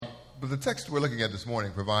But the text we're looking at this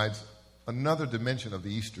morning provides another dimension of the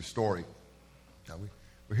Easter story. Now,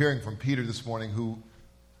 we're hearing from Peter this morning, who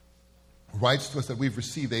writes to us that we've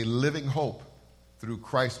received a living hope through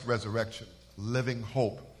Christ's resurrection. Living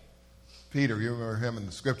hope. Peter, you remember him in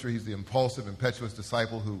the scripture. He's the impulsive, impetuous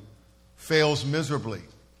disciple who fails miserably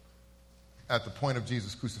at the point of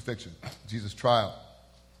Jesus' crucifixion, Jesus' trial.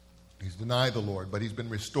 He's denied the Lord, but he's been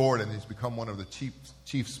restored, and he's become one of the chief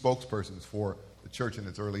spokespersons for the church in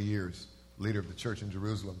its early years, leader of the church in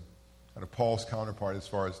Jerusalem, kind of Paul's counterpart as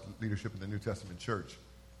far as leadership in the New Testament church.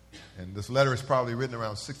 And this letter is probably written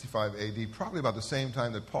around 65 A.D., probably about the same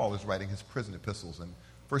time that Paul is writing his prison epistles. And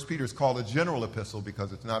 1 Peter is called a general epistle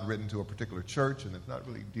because it's not written to a particular church, and it's not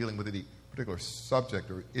really dealing with any particular subject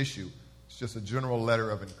or issue. It's just a general letter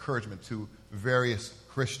of encouragement to various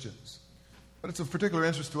Christians. But it's of particular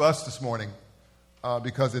interest to us this morning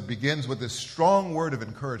because it begins with this strong word of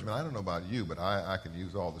encouragement. I don't know about you, but I can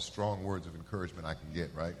use all the strong words of encouragement I can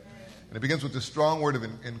get, right? And it begins with this strong word of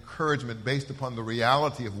encouragement based upon the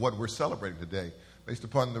reality of what we're celebrating today, based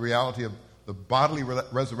upon the reality of the bodily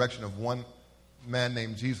resurrection of one man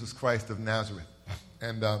named Jesus Christ of Nazareth.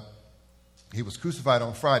 And he was crucified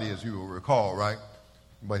on Friday, as you will recall, right?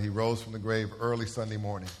 But he rose from the grave early Sunday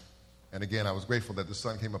morning. And again, I was grateful that the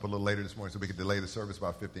sun came up a little later this morning so we could delay the service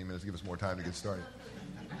about 15 minutes to give us more time to get started.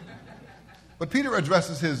 But Peter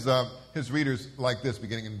addresses his readers like this,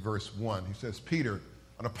 beginning in verse 1. He says, Peter,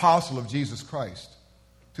 an apostle of Jesus Christ,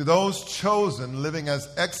 to those chosen living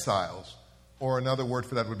as exiles, or another word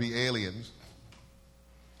for that would be aliens.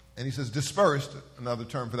 And he says dispersed, another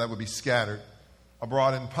term for that would be scattered,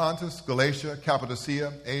 abroad in Pontus, Galatia,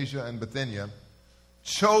 Cappadocia, Asia, and Bithynia,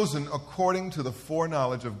 chosen according to the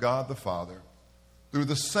foreknowledge of God the Father, through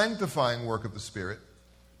the sanctifying work of the Spirit,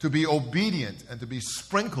 to be obedient and to be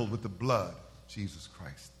sprinkled with the blood of Jesus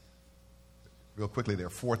Christ. Real quickly, there are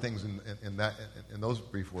four things in those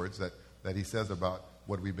brief words that he says about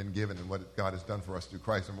what we've been given and what God has done for us through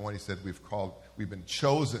Christ. Number one, he said we've been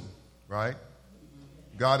chosen, right?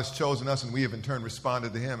 God has chosen us, and we have in turn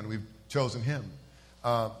responded to him, and we've chosen him.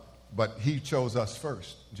 But he chose us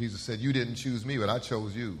first. Jesus said, you didn't choose me, but I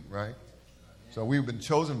chose you, right? So we've been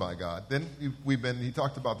chosen by God. Then he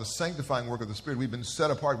talked about the sanctifying work of the Spirit. We've been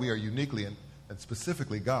set apart. We are uniquely and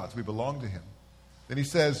specifically God's. We belong to him. Then he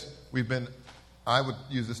says we've been, I would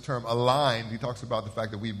use this term, aligned. He talks about the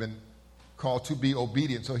fact that we've been called to be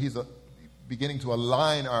obedient. So he's beginning to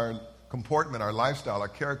align our comportment, our lifestyle, our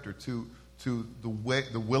character to the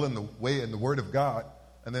will and the way and the word of God.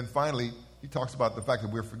 And then finally, he talks about the fact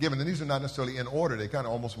that we're forgiven. And these are not necessarily in order. They kind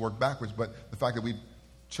of almost work backwards. But the fact that we've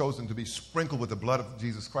chosen to be sprinkled with the blood of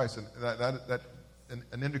Jesus Christ, and that's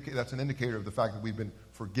an indicator of the fact that we've been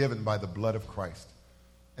forgiven by the blood of Christ.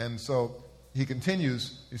 And so he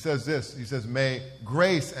continues, he says this, he says, may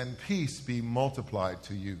grace and peace be multiplied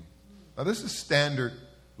to you. Now this is standard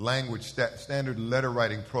language, standard letter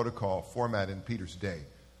writing protocol format in Peter's day.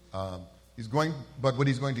 But what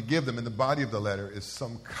he's going to give them in the body of the letter is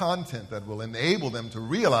some content that will enable them to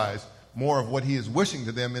realize more of what he is wishing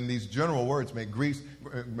to them in these general words. May grease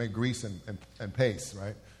and pace,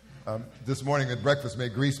 right? This morning at breakfast, may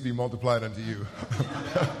grease be multiplied unto you.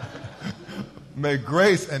 May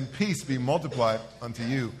grace and peace be multiplied unto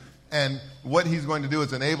you. And what he's going to do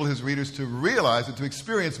is enable his readers to realize and to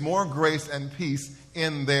experience more grace and peace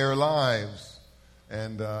in their lives.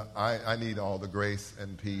 And I need all the grace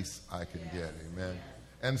and peace I can get. Amen.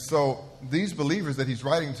 And so these believers that he's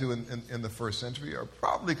writing to in the first century are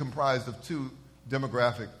probably comprised of two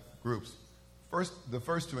demographic groups. The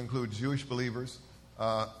first to include Jewish believers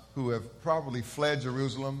who have probably fled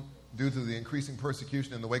Jerusalem due to the increasing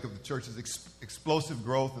persecution in the wake of the church's explosive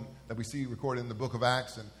growth that we see recorded in the book of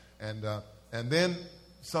Acts. And then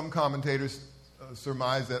some commentators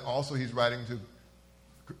surmise that also he's writing to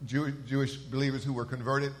Jewish believers who were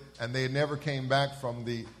converted, and they never came back from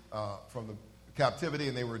the captivity,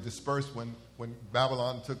 and they were dispersed when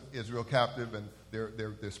Babylon took Israel captive, and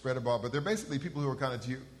they're spread abroad. But they're basically people who are kind of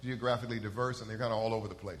geographically diverse, and they're kind of all over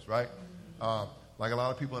the place, right? Like a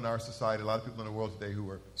lot of people in our society, a lot of people in the world today who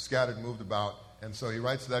are scattered, moved about. And so he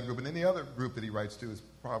writes to that group. And then the other group that he writes to is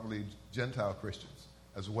probably Gentile Christians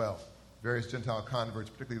as well. Various Gentile converts,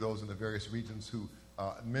 particularly those in the various regions who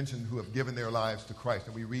have given their lives to Christ.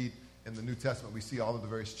 And we read in the New Testament, we see all of the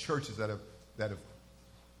various churches that have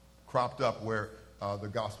cropped up where the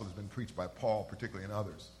gospel has been preached by Paul, particularly, and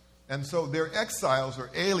others. And so they're exiles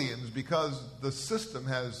or aliens because the system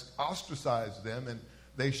has ostracized them, and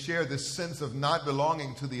they share this sense of not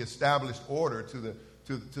belonging to the established order, to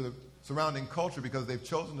the surrounding culture, because they've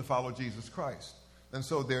chosen to follow Jesus Christ. And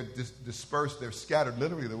so they're dispersed, they're scattered.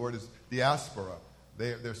 Literally, the word is diaspora.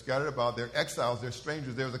 They're scattered about. They're exiles. They're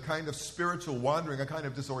strangers. There's a kind of spiritual wandering, a kind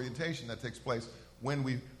of disorientation that takes place when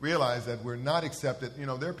we realize that we're not accepted. You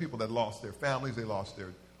know, there are people that lost their families, they lost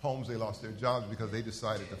their homes, they lost their jobs because they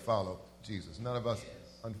decided to follow Jesus. None of us,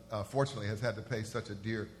 unfortunately, has had to pay such a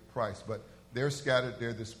dear price. But they're scattered,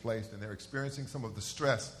 they're displaced, and they're experiencing some of the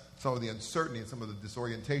stress, some of the uncertainty, and some of the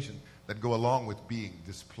disorientation that go along with being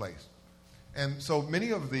displaced. And so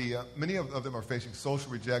many of them are facing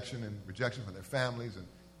social rejection and rejection from their families and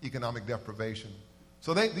economic deprivation.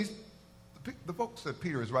 So the folks that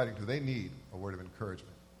Peter is writing to, they need a word of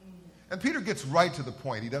encouragement. And Peter gets right to the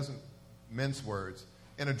point. He doesn't mince words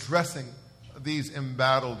in addressing these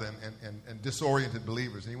embattled and disoriented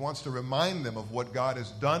believers. And he wants to remind them of what God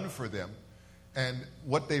has done for them and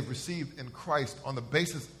what they've received in Christ on the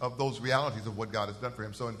basis of those realities of what God has done for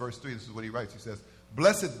him. So in verse 3, this is what he writes. He says,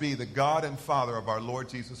 "Blessed be the God and Father of our Lord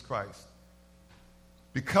Jesus Christ.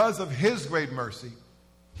 Because of his great mercy,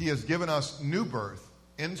 he has given us new birth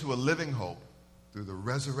into a living hope through the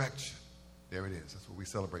resurrection." There it is. That's what we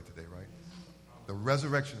celebrate today, right? The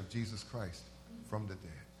resurrection of Jesus Christ from the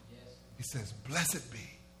dead. He says, "Blessed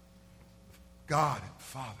be God and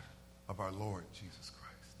Father of our Lord Jesus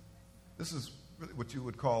Christ." This is really what you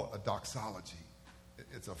would call a doxology.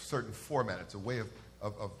 It's a certain format. It's a way of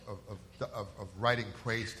writing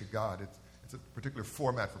praise to God. It's a particular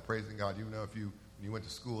format for praising God. You know, when you went to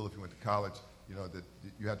school, if you went to college, you know that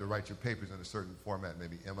you had to write your papers in a certain format,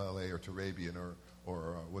 maybe MLA or Turabian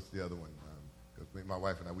or what's the other one? Because my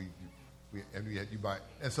wife and I,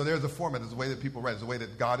 and so there's a format. There's a way that people write. There's a way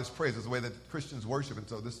that God is praised. There's a way that Christians worship. And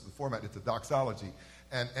so this is the format. It's a doxology,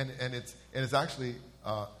 and it's actually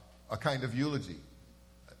a kind of eulogy.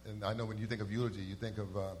 And I know when you think of eulogy, you think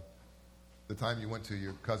of the time you went to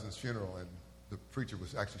your cousin's funeral and the preacher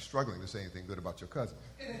was actually struggling to say anything good about your cousin.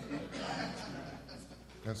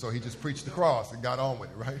 And so he just preached the cross and got on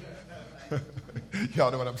with it, right?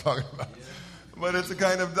 Y'all know what I'm talking about. But it's a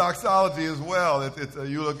kind of doxology as well. It's a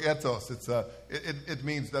eulogetos. It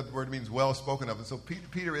means, that word means well spoken of. And so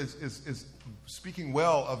Peter is speaking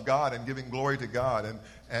well of God and giving glory to God.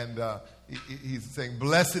 And he's saying,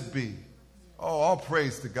 "Blessed be." Oh, all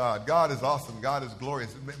praise to God. God is awesome. God is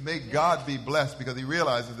glorious. May God be blessed, because he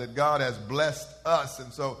realizes that God has blessed us.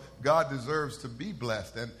 And so God deserves to be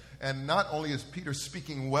blessed. And not only is Peter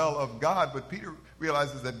speaking well of God, but Peter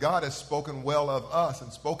realizes that God has spoken well of us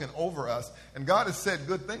and spoken over us. And God has said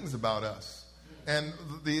good things about us. And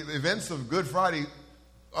the events of Good Friday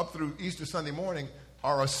up through Easter Sunday morning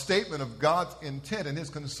are a statement of God's intent and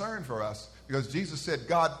his concern for us. Because Jesus said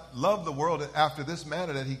God loved the world after this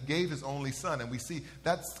manner, that he gave his only son. And we see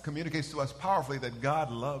that communicates to us powerfully that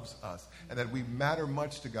God loves us and that we matter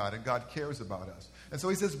much to God and God cares about us. And so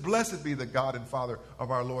he says, "Blessed be the God and Father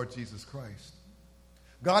of our Lord Jesus Christ."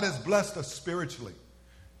 God has blessed us spiritually,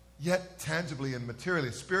 yet tangibly and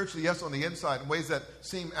materially. Spiritually, yes, on the inside, in ways that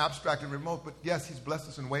seem abstract and remote, but yes, he's blessed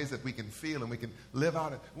us in ways that we can feel and we can live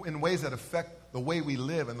out in ways that affect the way we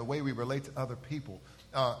live and the way we relate to other people.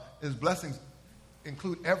 His blessings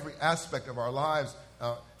include every aspect of our lives,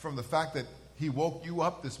 from the fact that he woke you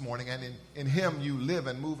up this morning and in him you live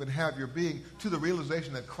and move and have your being, to the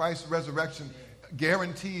realization that Christ's resurrection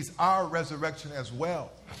guarantees our resurrection as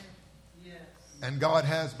well. Yes. And God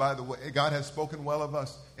has, by the way, God has spoken well of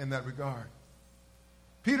us in that regard.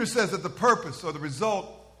 Peter says that the purpose or the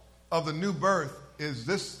result of the new birth is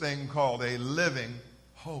this thing called a living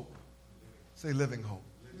hope. Say living hope.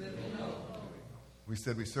 Living hope. We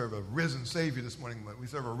said we serve a risen Savior this morning, but we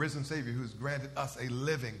serve a risen Savior who's granted us a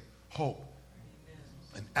living hope,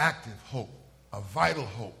 an active hope, a vital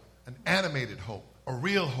hope, an animated hope, a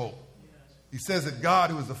real hope. He says that God,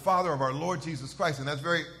 who is the Father of our Lord Jesus Christ, and that's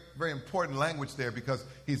very, very important language there, because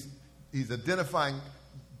he's identifying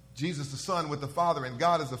Jesus the Son with the Father, and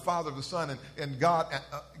God is the Father of the Son, and God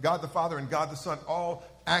the Father and God the Son, all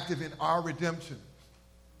active in our redemption.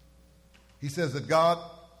 He says that God,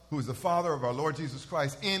 who is the Father of our Lord Jesus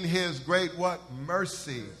Christ, in his great what?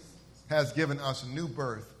 Mercy, has given us new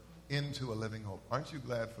birth into a living hope. Aren't you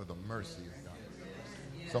glad for the mercy of God?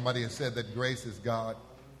 Yes. Somebody has said that grace is God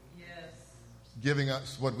giving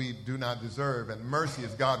us what we do not deserve, and mercy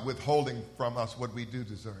is God withholding from us what we do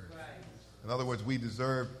deserve. Right. In other words, we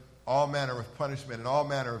deserve all manner of punishment and all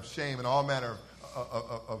manner of shame and all manner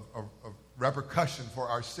of repercussion for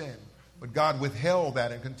our sin. But God withheld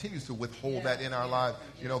that and continues to withhold that in our lives.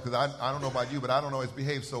 You know, because I don't know about you, but I don't always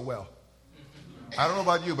behave so well. I don't know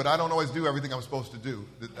about you, but I don't always do everything I'm supposed to do.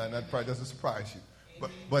 And that probably doesn't surprise you.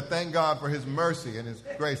 But thank God for his mercy and his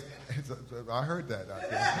grace. I heard that out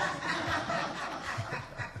there.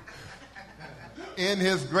 In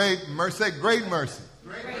his great mercy,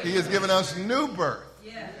 he has given us new birth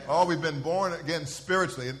Oh, we've been born again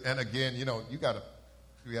spiritually. And again,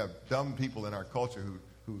 we have dumb people in our culture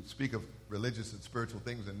who speak of religious and spiritual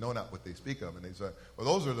things and know not what they speak of. And they say, well,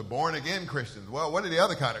 those are the born again Christians. Well, what are the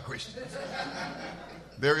other kind of Christians?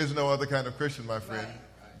 There is no other kind of Christian, my friend.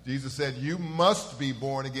 Jesus said, you must be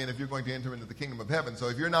born again if you're going to enter into the kingdom of heaven. So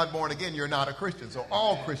if you're not born again, you're not a Christian. So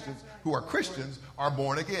all Christians who are Christians are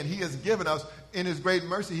born again. He has given us, in his great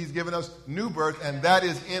mercy, he's given us new birth, and that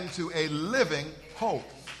is into a living hope.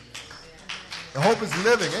 The hope is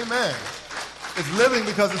living. Amen. It's living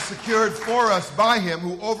because it's secured for us by him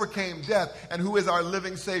who overcame death and who is our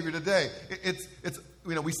living Savior today.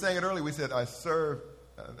 We sang it earlier. We said, I serve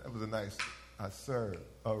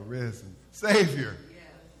a risen Savior.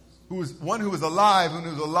 Who is alive, who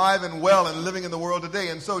is alive and well and living in the world today.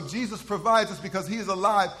 And so Jesus provides us because he is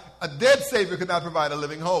alive. A dead Savior could not provide a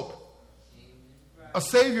living hope. A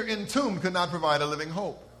Savior entombed could not provide a living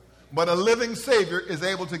hope. But a living Savior is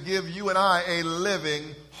able to give you and I a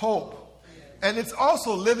living hope. And it's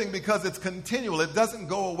also living because it's continual. It doesn't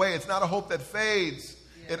go away. It's not a hope that fades.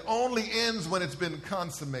 It only ends when it's been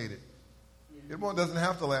consummated. It doesn't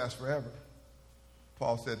have to last forever.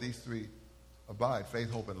 Paul said these three abide: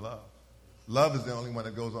 faith, hope, and love. Love is the only one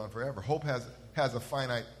that goes on forever. Hope has a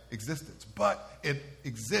finite existence, but it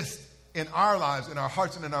exists in our lives, in our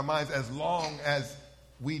hearts, and in our minds as long as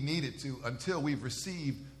we need it to, until we've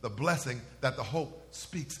received the blessing that the hope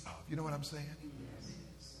speaks of. You know what I'm saying?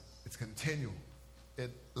 It's continual.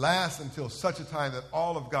 It lasts until such a time that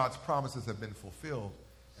all of God's promises have been fulfilled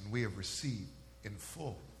and we have received in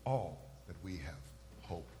full all that we have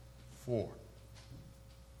hoped for.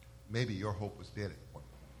 Maybe your hope was dead at one point.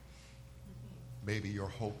 Maybe your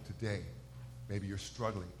hope today, maybe you're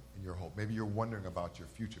struggling in your hope. Maybe you're wondering about your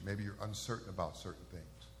future. Maybe you're uncertain about certain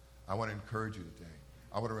things. I want to encourage you today.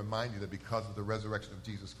 I want to remind you that because of the resurrection of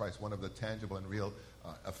Jesus Christ, one of the tangible and real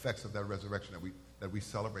effects of that resurrection that we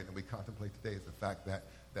celebrate and we contemplate today is the fact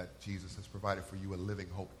that Jesus has provided for you a living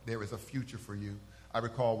hope. There is a future for you. I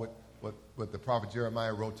recall what the prophet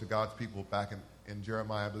Jeremiah wrote to God's people back in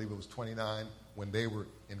Jeremiah, I believe it was 29, when they were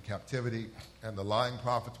in captivity, and the lying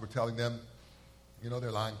prophets were telling them,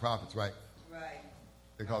 they're lying prophets, right? Right.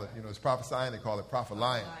 They call it, it's prophesying, they call it prophet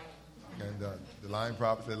lying. And the lying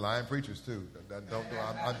prophets, they're lying preachers too.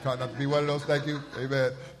 I'm trying not to be one of those, thank you,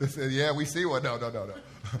 amen. They said, yeah, we see one. No.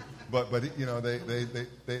 but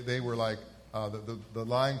they were like, the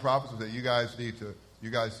lying prophets would say, you guys,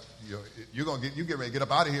 you're going to get ready to get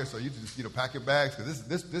up out of here, so you just, pack your bags,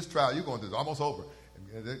 because this trial you're going through is almost over.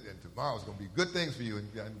 And tomorrow's going to be good things for you.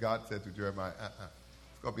 And God said to Jeremiah,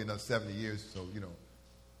 it's going to be another 70 years, so,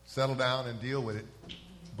 settle down and deal with it.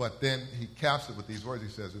 But then he caps it with these words. He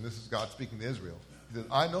says, and this is God speaking to Israel. He says,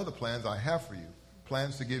 I know the plans I have for you,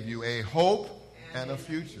 plans to give you a hope and a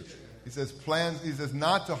future. He says,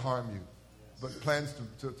 not to harm you, but plans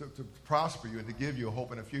to prosper you and to give you a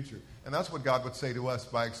hope and a future. And that's what God would say to us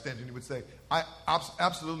by extension. He would say, I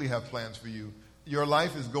absolutely have plans for you. Your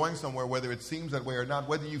life is going somewhere, whether it seems that way or not,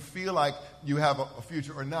 whether you feel like you have a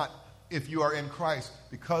future or not. If you are in Christ,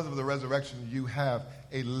 because of the resurrection, you have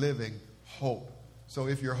a living hope. So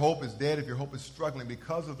if your hope is dead, if your hope is struggling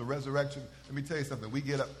because of the resurrection, let me tell you something. We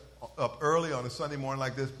get up early on a Sunday morning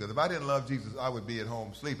like this, because if I didn't love Jesus, I would be at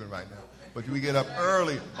home sleeping right now. But we get up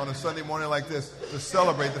early on a Sunday morning like this to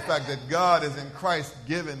celebrate the fact that God is in Christ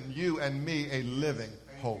giving you and me a living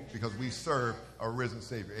hope, because we serve a risen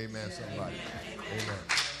Savior. Amen, somebody. Amen.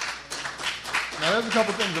 Now, there's a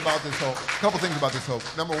couple things about this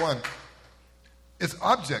hope. Number one, it's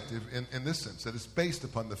objective in this sense, that it's based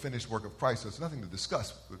upon the finished work of Christ. So it's nothing to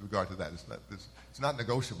discuss with regard to that. It's not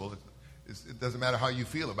negotiable. It doesn't matter how you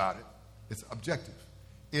feel about it. It's objective.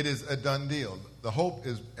 It is a done deal. The hope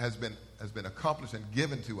has been accomplished and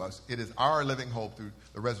given to us. It is our living hope through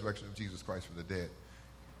the resurrection of Jesus Christ from the dead.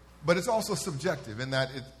 But it's also subjective in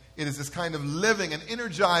that it is this kind of living and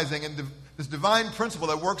energizing and this divine principle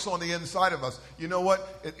that works on the inside of us. You know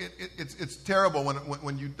what? It's terrible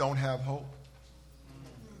when you don't have hope.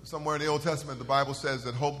 Somewhere in the Old Testament, the Bible says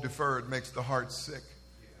that hope deferred makes the heart sick.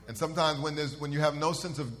 And sometimes when you have no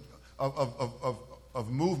sense of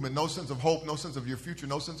movement, no sense of hope, no sense of your future,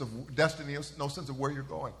 no sense of destiny, no sense of where you're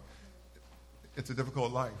going, it's a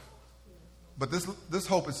difficult life. But this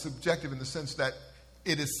hope is subjective in the sense that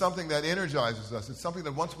it is something that energizes us. It's something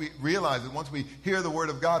that once we realize it, once we hear the Word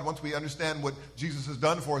of God, once we understand what Jesus has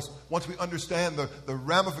done for us, once we understand the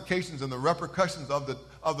ramifications and the repercussions of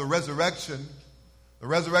the resurrection. The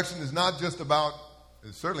resurrection is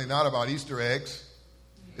it's certainly not about Easter eggs.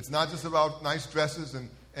 It's not just about nice dresses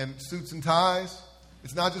and suits and ties.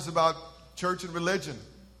 It's not just about church and religion.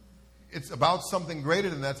 it's about something greater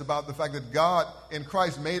than that. It's about the fact that God in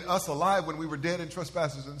Christ made us alive when we were dead in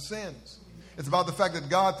trespasses and sins. It's about the fact that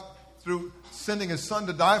God, through sending his son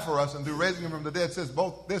to die for us and through raising him from the dead, says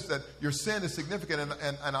both this, that your sin is significant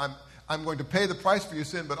and I'm going to pay the price for your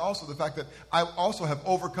sin, but also the fact that I also have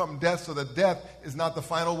overcome death so that death is not the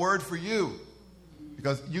final word for you.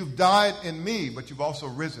 Because you've died in me, but you've also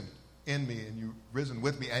risen in me, and you've risen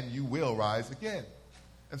with me, and you will rise again.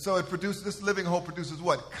 And so this living hope produces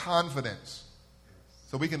what? Confidence.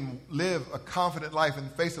 So we can live a confident life in the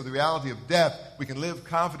face of the reality of death. We can live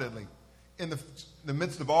confidently. In the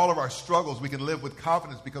midst of all of our struggles, we can live with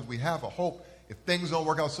confidence because we have a hope. If things don't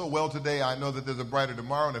work out so well today, I know that there's a brighter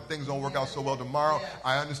tomorrow. And if things don't work out so well tomorrow,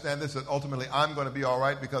 I understand this, that ultimately I'm going to be all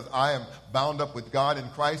right because I am bound up with God in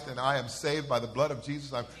Christ and I am saved by the blood of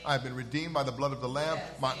Jesus. I've been redeemed by the blood of the Lamb.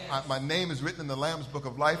 My name is written in the Lamb's book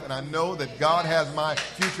of life, and I know that God has my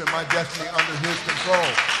future and my destiny under his control.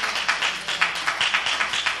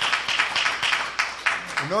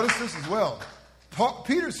 And notice this as well.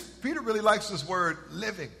 Peter really likes this word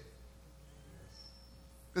living.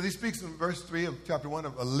 Because he speaks in verse 3 of chapter 1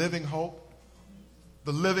 of a living hope,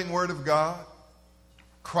 the living word of God,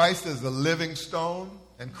 Christ as the living stone,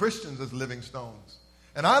 and Christians as living stones.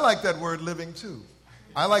 And I like that word living too.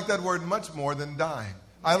 I like that word much more than dying.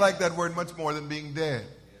 I like that word much more than being dead.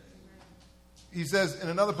 He says in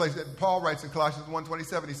another place, that Paul writes in Colossians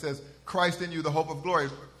 1:27, he says, Christ in you, the hope of glory,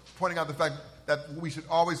 pointing out the fact that we should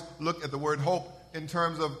always look at the word hope in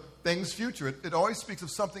terms of things future. It always speaks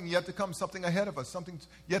of something yet to come, something ahead of us, something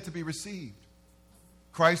yet to be received.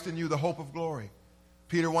 Christ in you, the hope of glory.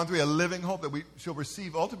 Peter 1:3, a living hope that we shall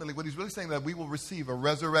receive. Ultimately, what he's really saying, that we will receive a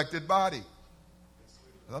resurrected body.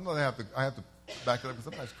 I'm going to have to back it up, because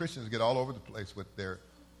sometimes Christians get all over the place with their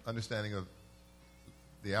understanding of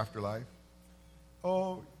the afterlife.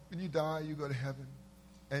 Oh, when you die, you go to heaven,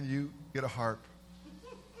 and you get a harp.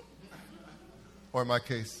 Or in my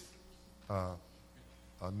case,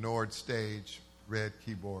 a Nord Stage red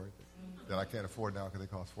keyboard that I can't afford now because they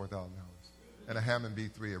cost $4,000. And a Hammond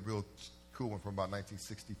B3, a real cool one from about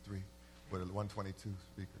 1963 with a 122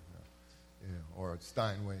 speaker. Or a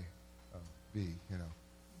Steinway B,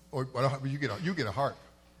 Or you get a harp.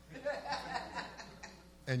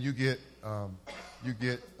 And you get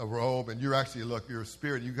a robe, and you're a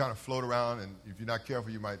spirit. You kind of float around, and if you're not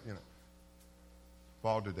careful, you might,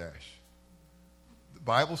 balderdash. The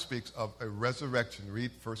Bible speaks of a resurrection. Read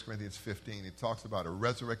 1 Corinthians 15. It talks about a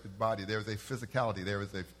resurrected body. There is a physicality.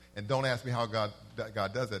 And don't ask me how God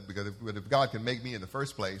does that, because if God can make me in the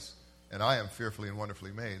first place, and I am fearfully and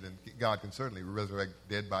wonderfully made, then God can certainly resurrect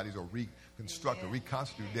dead bodies or reconstruct or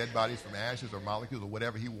reconstitute dead bodies from ashes or molecules or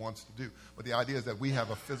whatever he wants to do. But the idea is that we have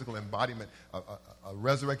a physical embodiment, a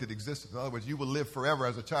resurrected existence. In other words, you will live forever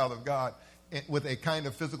as a child of God with a kind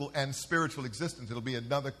of physical and spiritual existence. It'll be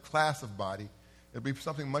another class of body. It'll be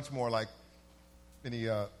something much more like many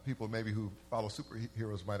people maybe who follow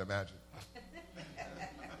superheroes might imagine.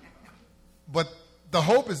 But the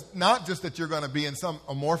hope is not just that you're going to be in some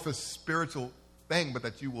amorphous spiritual thing, but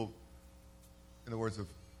that you will, in the words of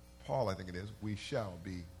Paul, I think it is, we shall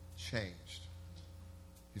be changed.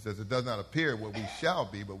 He says it does not appear what we shall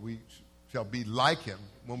be, but we shall be like him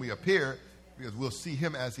when we appear, because we'll see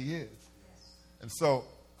him as he is. And so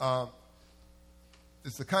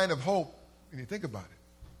it's the kind of hope, when you think about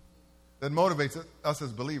it, that motivates us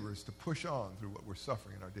as believers to push on through what we're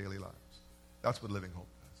suffering in our daily lives. That's what living hope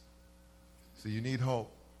does. So you need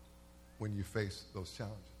hope when you face those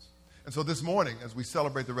challenges. And so this morning, as we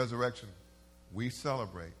celebrate the resurrection, we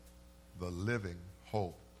celebrate the living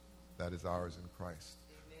hope that is ours in Christ.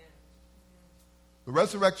 Amen. The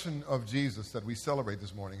resurrection of Jesus that we celebrate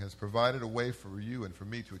this morning has provided a way for you and for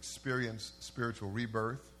me to experience spiritual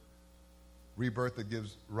rebirth that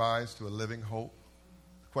gives rise to a living hope.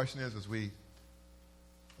 The question is,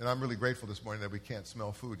 and I'm really grateful this morning that we can't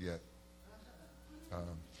smell food yet.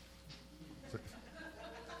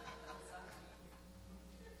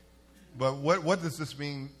 But what does this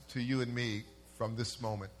mean to you and me from this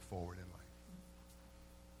moment forward in life?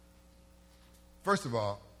 First of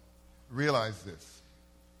all, realize this,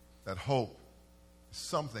 that hope is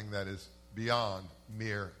something that is beyond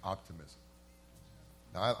mere optimism.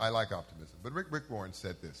 Now, I like optimism, but Rick Warren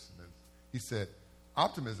said this. He said,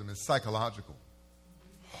 optimism is psychological.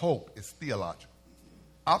 Hope is theological.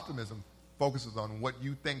 Optimism focuses on what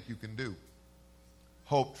you think you can do.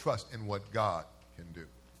 Hope trusts in what God can do.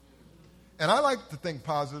 And I like to think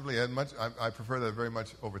positively. I prefer that very much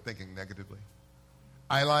over thinking negatively.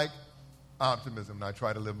 I like optimism, and I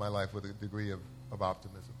try to live my life with a degree of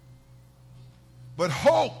optimism. But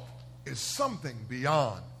hope is something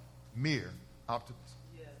beyond mere optimism.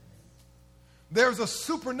 There's a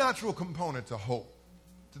supernatural component to hope,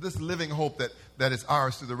 to this living hope that is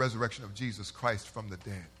ours through the resurrection of Jesus Christ from the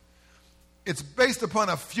dead. It's based upon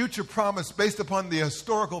a future promise, based upon the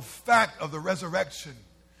historical fact of the resurrection.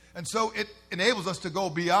 And so it enables us to go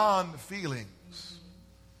beyond feelings.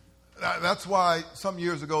 That's why some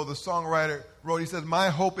years ago the songwriter wrote, he says, my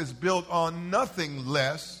hope is built on nothing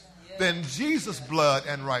less than Jesus' blood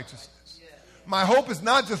and righteousness. My hope is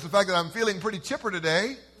not just the fact that I'm feeling pretty chipper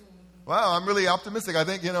today. Wow, I'm really optimistic. I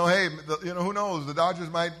think, hey, who knows? The Dodgers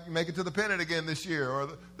might make it to the pennant again this year, or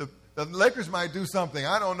the Lakers might do something.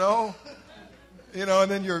 I don't know.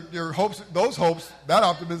 And then your hopes, those hopes, that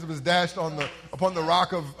optimism is dashed upon the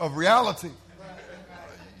rock of reality.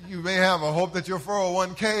 You may have a hope that your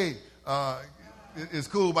 401k is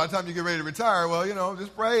cool by the time you get ready to retire. Well,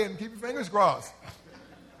 just pray and keep your fingers crossed.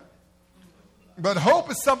 But hope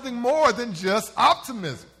is something more than just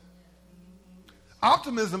optimism.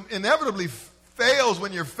 Optimism inevitably fails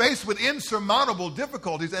when you're faced with insurmountable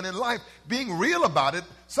difficulties, and in life, being real about it,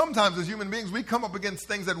 sometimes as human beings, we come up against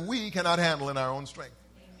things that we cannot handle in our own strength.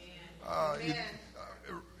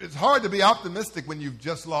 It's hard to be optimistic when you've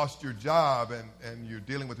just lost your job and you're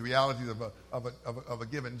dealing with the realities of a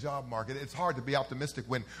given job market. It's hard to be optimistic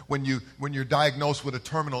when you're diagnosed with a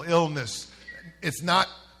terminal illness. It's not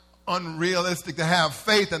unrealistic to have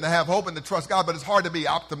faith and to have hope and to trust God, but it's hard to be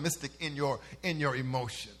optimistic in your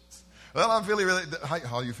emotions. Well, I'm feeling really.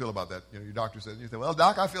 How do you feel about that? Your doctor says, you say, well,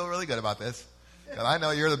 Doc, I feel really good about this. And I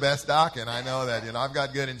know you're the best doc, and I know that I've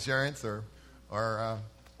got good insurance, or I'll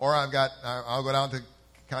go down to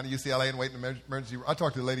County UCLA and wait in the emergency room. I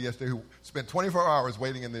talked to a lady yesterday who spent 24 hours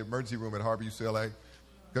waiting in the emergency room at Harbor UCLA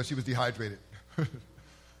because she was dehydrated.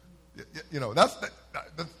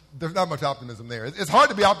 There's not much optimism there. It's hard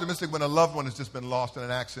to be optimistic when a loved one has just been lost in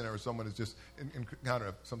an accident or someone has just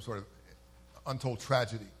encountered some sort of untold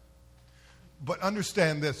tragedy. But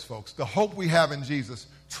understand this, folks. The hope we have in Jesus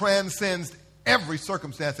transcends every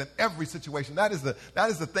circumstance and every situation. That is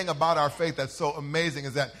the thing about our faith that's so amazing,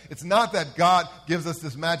 is that it's not that God gives us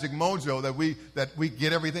this magic mojo that we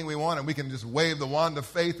get everything we want and we can just wave the wand of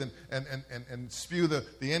faith and spew the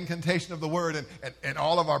incantation of the word and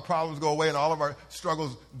all of our problems go away and all of our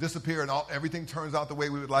struggles disappear and everything turns out the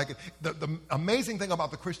way we would like it. The amazing thing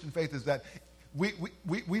about the Christian faith is that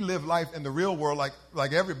we live life in the real world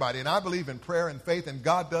like everybody. And I believe in prayer and faith, and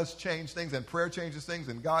God does change things, and prayer changes things,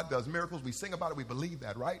 and God does miracles. We sing about it. We believe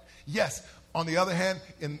that, right? Yes. On the other hand,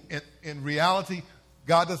 in reality,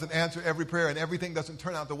 God doesn't answer every prayer, and everything doesn't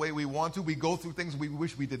turn out the way we want to. We go through things we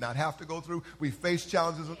wish we did not have to go through. We face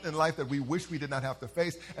challenges in life that we wish we did not have to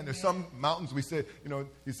face. And there's some mountains we say,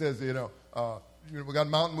 he says, we got a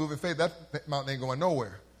mountain moving faith. That mountain ain't going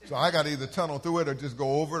nowhere. So I got to either tunnel through it or just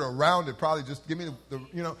go over it or around it. Probably just give me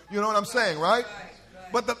you know what I'm saying, right?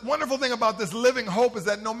 But the wonderful thing about this living hope is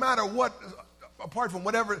that no matter what, apart from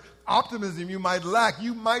whatever optimism you might lack,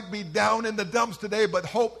 you might be down in the dumps today, but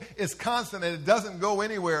hope is constant and it doesn't go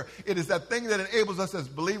anywhere. It is that thing that enables us as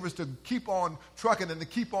believers to keep on trucking and to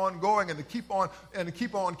keep on going and to keep on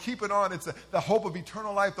keeping on. It's the hope of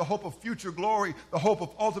eternal life, the hope of future glory, the hope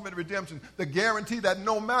of ultimate redemption, the guarantee that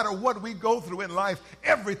no matter what we go through in life,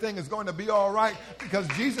 everything is going to be all right, because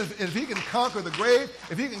Jesus, if he can conquer the grave,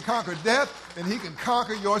 if he can conquer death, then he can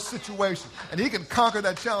conquer your situation, and he can conquer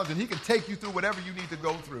that challenge, and he can take you through whatever you need to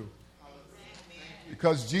go through.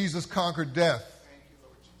 Because Jesus conquered death.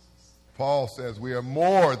 Paul says we are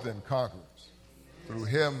more than conquerors through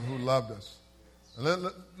him who loved us. And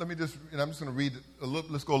let me just, I'm just going to read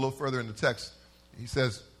let's go a little further in the text. He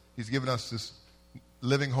says he's given us this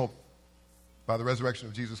living hope by the resurrection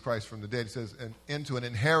of Jesus Christ from the dead. He says, and into an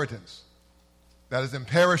inheritance that is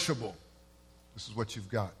imperishable. This is what you've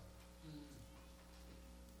got.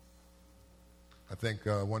 I think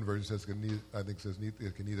one version says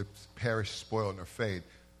it can neither perish, spoil, nor fade.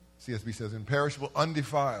 CSB says imperishable,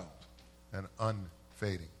 undefiled, and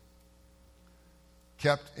unfading.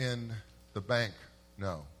 Kept in the bank?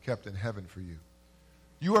 No. Kept in heaven for you.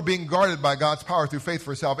 You are being guarded by God's power through faith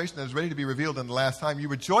for salvation that is ready to be revealed in the last time. You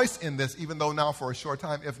rejoice in this, even though now for a short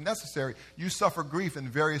time, if necessary, you suffer grief in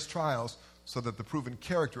various trials, so that the proven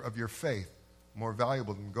character of your faith, more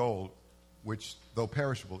valuable than gold, which, though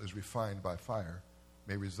perishable, is refined by fire,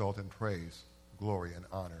 may result in praise, glory, and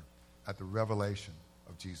honor at the revelation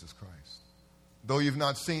of Jesus Christ. Though you've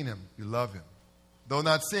not seen him, you love him. Though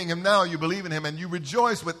not seeing him now, you believe in him, and you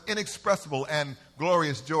rejoice with inexpressible and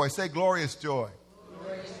glorious joy. Say glorious joy.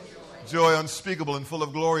 Glorious joy. Joy unspeakable and full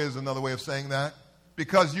of glory is another way of saying that.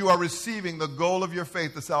 Because you are receiving the goal of your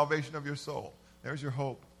faith, the salvation of your soul. There's your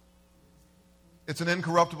hope. It's an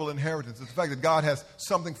incorruptible inheritance. It's the fact that God has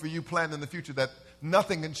something for you planned in the future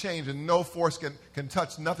nothing can change and no force can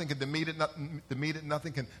touch. Nothing can demean it,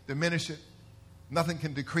 nothing can diminish it. Nothing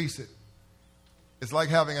can decrease it. It's like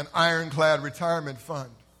having an ironclad retirement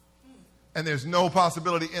fund. And there's no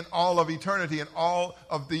possibility in all of eternity, in all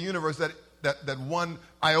of the universe, that one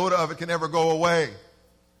iota of it can ever go away.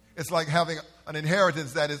 It's like having an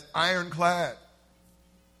inheritance that is ironclad,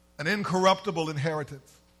 an incorruptible inheritance.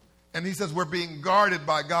 And he says we're being guarded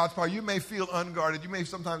by God's power. You may feel unguarded. You may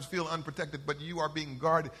sometimes feel unprotected, but you are being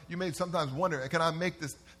guarded. You may sometimes wonder, can I make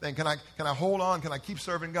this thing? Can I hold on? Can I keep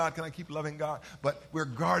serving God? Can I keep loving God? But we're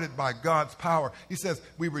guarded by God's power. He says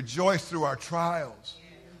we rejoice through our trials.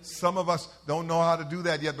 Some of us don't know how to do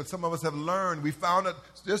that yet, but some of us have learned. We found it.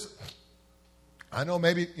 I know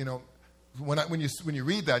maybe, when you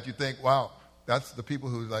read that, you think, wow, that's the people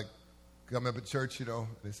who like come up at church,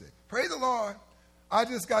 they say, praise the Lord. I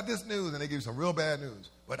just got this news, and they give you some real bad news.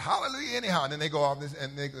 But hallelujah anyhow. And then they go off this,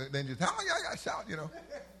 and then just, hallelujah, I shout,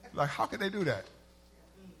 Like, how can they do that?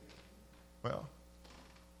 Well,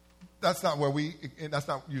 that's not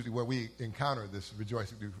usually where we encounter this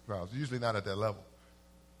rejoicing through trials. It's usually not at that level.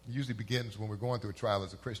 It usually begins when we're going through a trial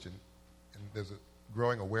as a Christian, and there's a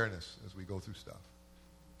growing awareness as we go through stuff.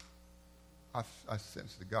 I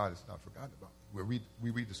sense that God has not forgotten about me.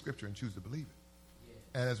 We read the scripture and choose to believe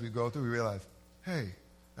it. And as we go through, we realize, hey,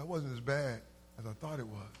 that wasn't as bad as I thought it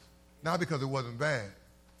was. Not because it wasn't bad,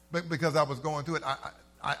 but because I was going through it.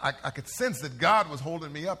 I could sense that God was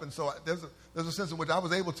holding me up. And so there's a sense in which I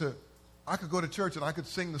could go to church and I could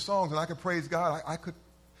sing the songs and I could praise God.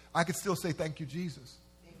 I could still say, thank you, Jesus.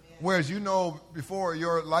 Amen. Whereas before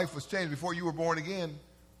your life was changed, before you were born again,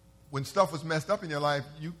 when stuff was messed up in your life,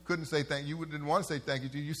 you couldn't say thank you. You didn't want to say thank you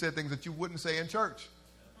to you. You said things that you wouldn't say in church.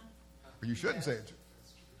 Or you shouldn't say in church.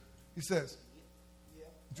 He says,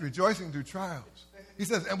 rejoicing through trials. He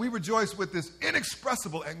says, and we rejoice with this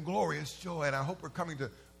inexpressible and glorious joy. And I hope we're coming to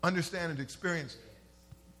understand and to experience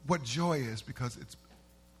what joy is, because it's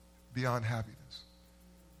beyond happiness.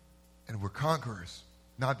 And we're conquerors,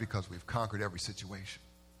 not because we've conquered every situation.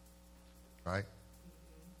 Right?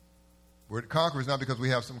 We're conquerors not because we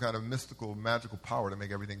have some kind of mystical, magical power to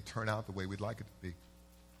make everything turn out the way we'd like it to be.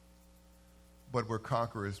 But we're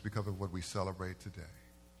conquerors because of what we celebrate today.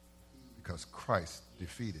 Because Christ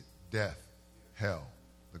defeated death, hell,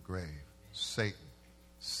 the grave, Satan,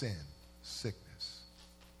 sin, sickness,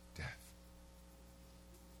 death.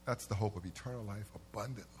 That's the hope of eternal life,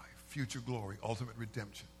 abundant life, future glory, ultimate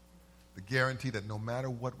redemption. The guarantee that no matter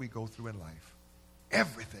what we go through in life,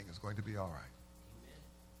 everything is going to be all right.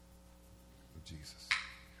 With Jesus.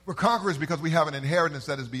 We're conquerors because we have an inheritance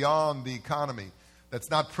that is beyond the economy, that's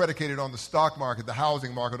not predicated on the stock market, the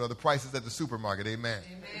housing market, or the prices at the supermarket. Amen.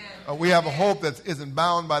 We have a hope that isn't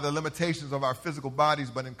bound by the limitations of our physical bodies,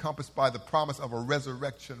 but encompassed by the promise of a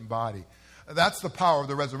resurrection body. That's the power of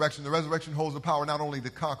the resurrection. The resurrection holds the power not only to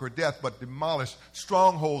conquer death, but demolish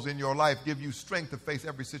strongholds in your life, give you strength to face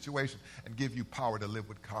every situation, and give you power to live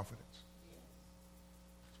with confidence.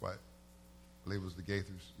 That's why I believe it was the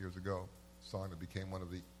Gaithers years ago, a song that became one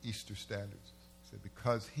of the Easter standards. It said,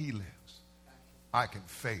 because he lives, I can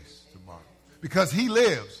face tomorrow. Because he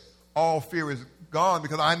lives, all fear is gone.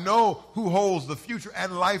 Because I know who holds the future,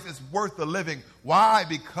 and life is worth the living. Why?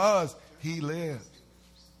 Because he lives.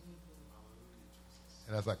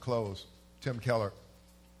 And as I close, Tim Keller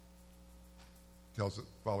tells the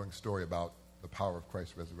following story about the power of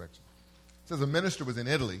Christ's resurrection. It says a minister was in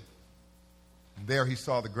Italy, and there he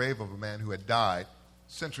saw the grave of a man who had died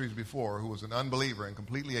centuries before, who was an unbeliever and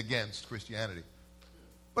completely against Christianity,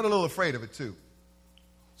 but a little afraid of it too.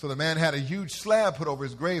 So the man had a huge slab put over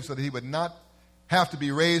his grave so that he would not have to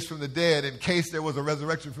be raised from the dead in case there was a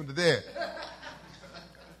resurrection from the dead.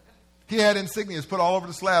 He had insignias put all over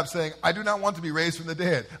the slab saying, I do not want to be raised from the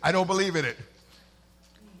dead. I don't believe in it.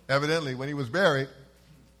 Evidently, when he was buried,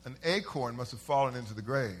 an acorn must have fallen into the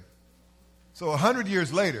grave. So 100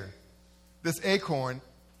 years later, this acorn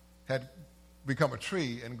had become a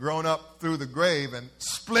tree and grown up through the grave and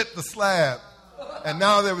split the slab. And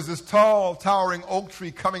now there was this tall, towering oak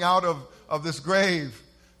tree coming out of this grave,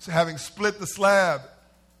 having split the slab.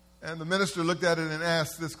 And the minister looked at it and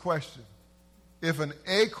asked this question. If an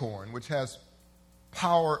acorn, which has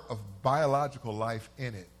power of biological life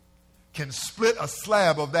in it, can split a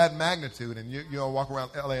slab of that magnitude, and you walk around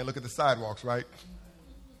LA and look at the sidewalks, right?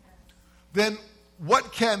 Then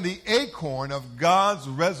what can the acorn of God's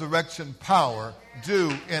resurrection power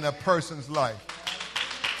do in a person's life?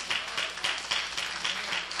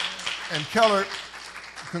 And Keller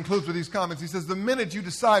concludes with these comments. He says, the minute you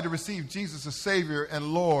decide to receive Jesus as Savior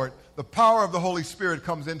and Lord, the power of the Holy Spirit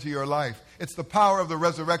comes into your life. It's the power of the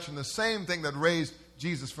resurrection, the same thing that raised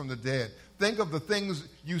Jesus from the dead. Think of the things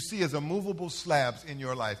you see as immovable slabs in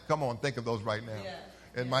your life. Come on, think of those right now. Yeah.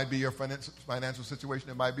 It might be your financial situation.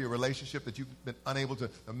 It might be a relationship that you've been unable to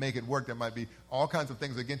make it work. There might be all kinds of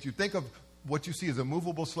things against you. Think of what you see as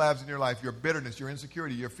immovable slabs in your life, your bitterness, your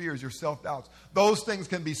insecurity, your fears, your self-doubts. Those things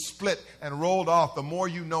can be split and rolled off. The more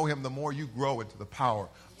you know him, the more you grow into the power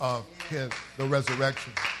of the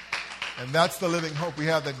resurrection. And that's the living hope we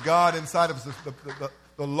have, that God inside of us,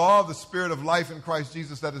 the law of the Spirit of life in Christ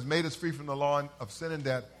Jesus that has made us free from the law of sin and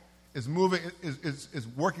death is moving, is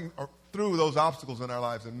working through those obstacles in our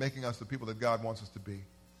lives and making us the people that God wants us to be.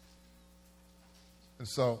 And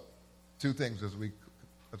so, two things as we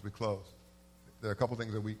close. There are a couple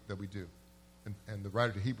things that we do. And the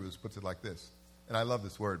writer to Hebrews puts it like this. And I love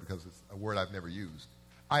this word because it's a word I've never used.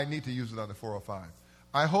 I need to use it on the 405.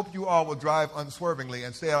 I hope you all will drive unswervingly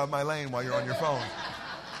and stay out of my lane while you're on your phone.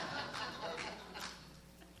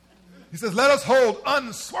 He says, let us hold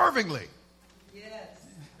unswervingly. Yes.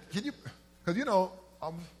 Can you? Because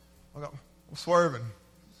I'm swerving.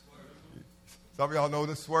 Some of y'all know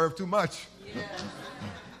this swerve too much. Yes.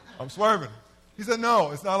 I'm swerving. He said,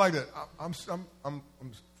 no, it's not like that. I'm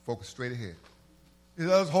focused straight ahead. He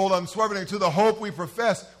says, hold unswervingly to the hope we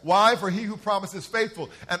profess. Why? For he who promises faithful.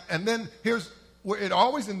 And then here's where it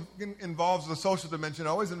always involves the social dimension. It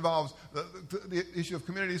always involves the issue of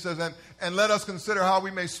community. He says, and let us consider how we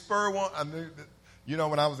may spur one.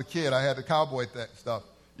 When I was a kid, I had the cowboy stuff.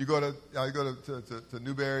 You go to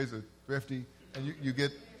Newberry's or Thrifty, and you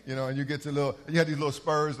get to you have these little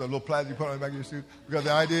spurs, the little plaids you put on the back of your shoe. Because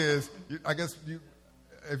the idea is,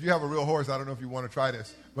 if you have a real horse, I don't know if you want to try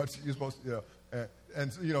this, but you're supposed to,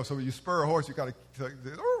 so when you spur a horse, you got to.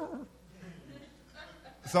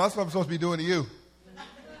 So that's what I'm supposed to be doing to you.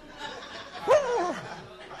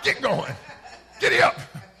 Get going. Giddy up.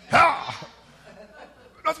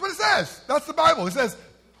 That's what it says. That's the Bible. It says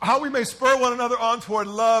how we may spur one another on toward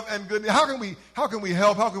love and goodness. How can we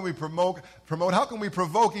help? How can we promote? How can we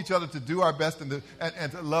provoke each other to do our best and to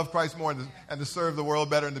love Christ more and to serve the world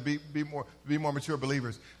better and to be more mature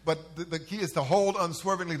believers? But the key is to hold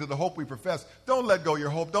unswervingly to the hope we profess. Don't let go of your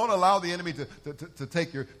hope. Don't allow the enemy to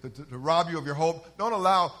rob you of your hope. Don't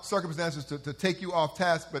allow circumstances to take you off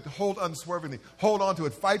task, but hold unswervingly. Hold on to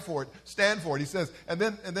it. Fight for it. Stand for it. He says, and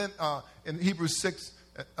then in Hebrews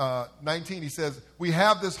 6:19, he says, we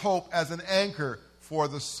have this hope as an anchor for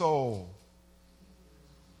the soul.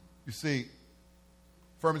 You see,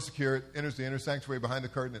 firm and secure, it enters the inner sanctuary behind the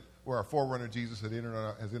curtain where our forerunner Jesus has entered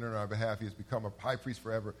on our behalf. He has become a high priest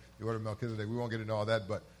forever, the order of Melchizedek. We won't get into all that,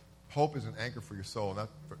 but hope is an anchor for your soul.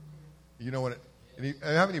 You know what?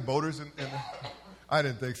 Have any boaters in I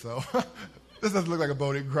didn't think so. This doesn't look like a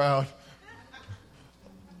boating crowd.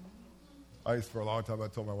 For a long time, I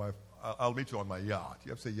told my wife, I'll meet you on my yacht. You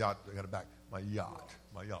have to say yacht, I got it back. My yacht.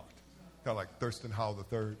 Kind of like Thurston Howell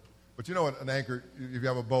III. But you know what, an anchor, if you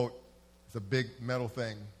have a boat, it's a big metal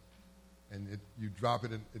thing, and you drop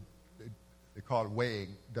it, and they call it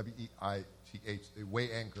weighing, W-E-I-G-H, they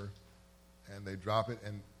weigh anchor, and they drop it,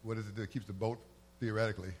 and what does it do? It keeps the boat,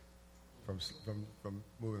 theoretically, from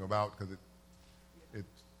moving about, because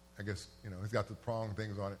it's got the prong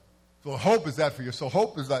things on it. So hope is that for you. So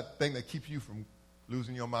hope is that thing that keeps you from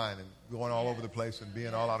losing your mind and going all over the place and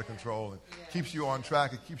being all out of control, and keeps you on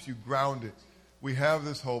track. It keeps you grounded. We have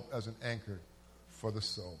this hope as an anchor for the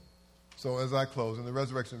soul. So as I close, in the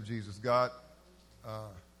resurrection of Jesus, God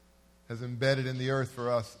has embedded in the earth for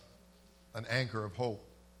us an anchor of hope,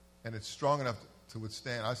 and it's strong enough to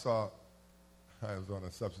withstand. I was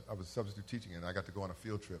substitute teaching, and I got to go on a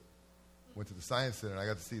field trip. Went to the Science Center, and I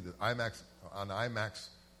got to see the IMAX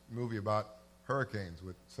movie about hurricanes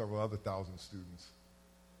with several other 1,000 students.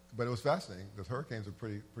 But it was fascinating because hurricanes are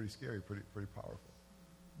pretty scary, pretty powerful.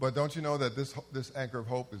 But don't you know that this anchor of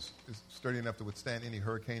hope is sturdy enough to withstand any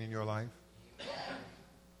hurricane in your life?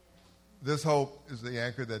 This hope is the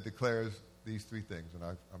anchor that declares these three things, and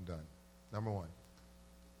I'm done. Number one,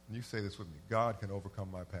 and you say this with me, God can overcome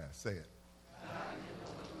my past. Say it.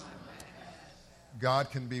 God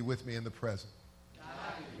can be with me in the present.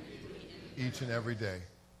 Each and every day.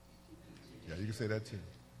 Yeah, you can say that too.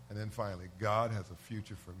 And then finally, God has a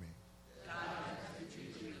future for me.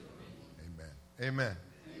 Amen. Amen.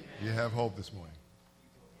 You have hope this morning.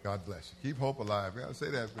 God bless you. Keep hope alive. You got to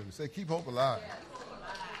say that. Say, keep hope alive.